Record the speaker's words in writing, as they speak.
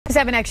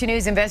7 Action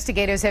News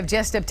investigators have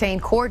just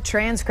obtained court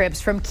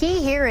transcripts from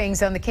key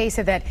hearings on the case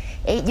of that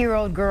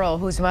 8-year-old girl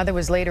whose mother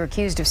was later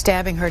accused of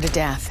stabbing her to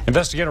death.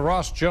 Investigator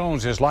Ross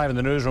Jones is live in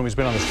the newsroom. He's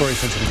been on the story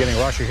since the beginning.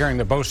 Ross, you're hearing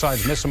that both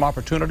sides missed some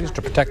opportunities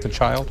to protect the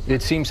child?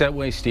 It seems that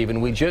way,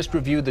 Stephen. We just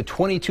reviewed the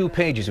 22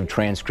 pages of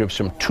transcripts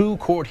from 2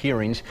 court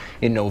hearings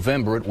in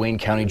November at Wayne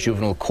County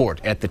Juvenile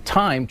Court. At the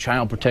time,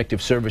 Child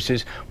Protective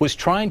Services was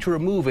trying to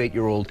remove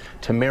 8-year-old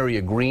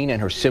Tamaria Green and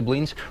her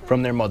siblings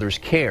from their mother's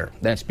care.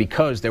 That's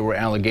because there were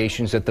allegations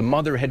that the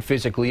mother had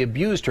physically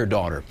abused her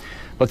daughter.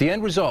 But the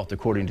end result,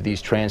 according to these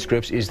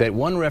transcripts, is that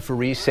one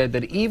referee said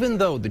that even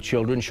though the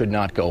children should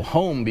not go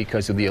home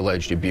because of the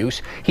alleged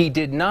abuse, he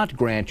did not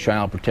grant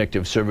Child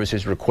Protective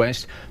Services'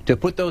 request to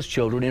put those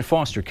children in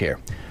foster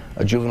care.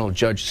 A juvenile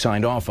judge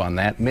signed off on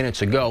that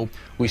minutes ago.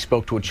 We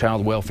spoke to a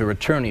child welfare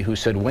attorney who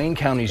said Wayne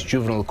County's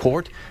juvenile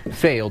court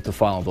failed to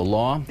follow the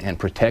law and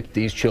protect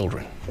these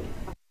children.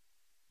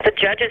 The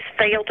judges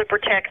failed to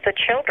protect the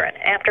children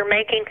after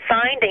making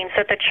findings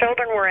that the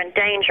children were in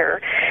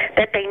danger,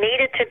 that they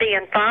needed to be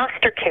in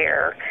foster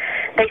care.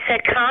 They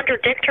said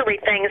contradictory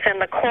things in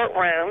the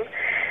courtroom,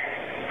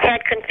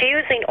 had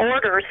confusing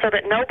orders so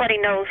that nobody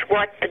knows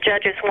what the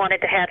judges wanted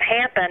to have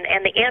happen,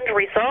 and the end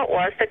result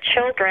was the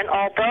children,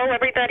 although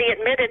everybody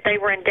admitted they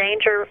were in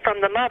danger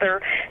from the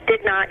mother,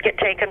 did not get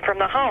taken from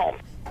the home.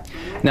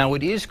 Now,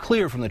 it is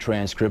clear from the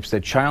transcripts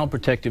that Child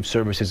Protective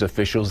Services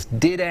officials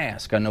did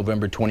ask on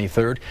November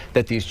 23rd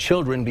that these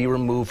children be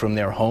removed from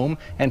their home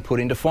and put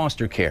into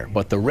foster care.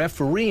 But the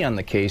referee on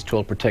the case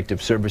told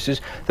Protective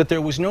Services that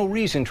there was no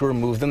reason to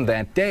remove them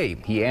that day.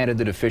 He added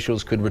that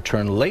officials could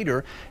return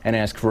later and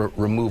ask for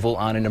removal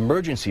on an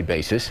emergency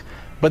basis.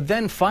 But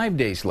then 5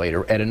 days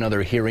later, at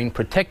another hearing,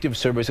 Protective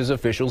Services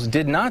officials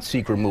did not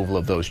seek removal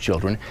of those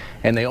children,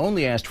 and they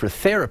only asked for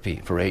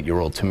therapy for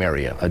 8-year-old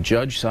Tamaria. A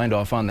judge signed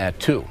off on that,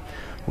 too.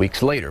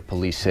 Weeks later,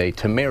 police say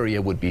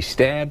Tamaria would be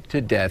stabbed to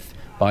death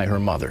by her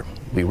mother.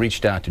 We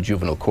reached out to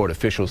juvenile court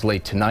officials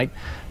late tonight,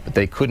 but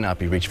they could not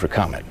be reached for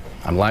comment.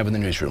 I'm live in the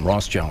newsroom.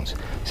 Ross Jones,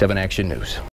 7 Action News.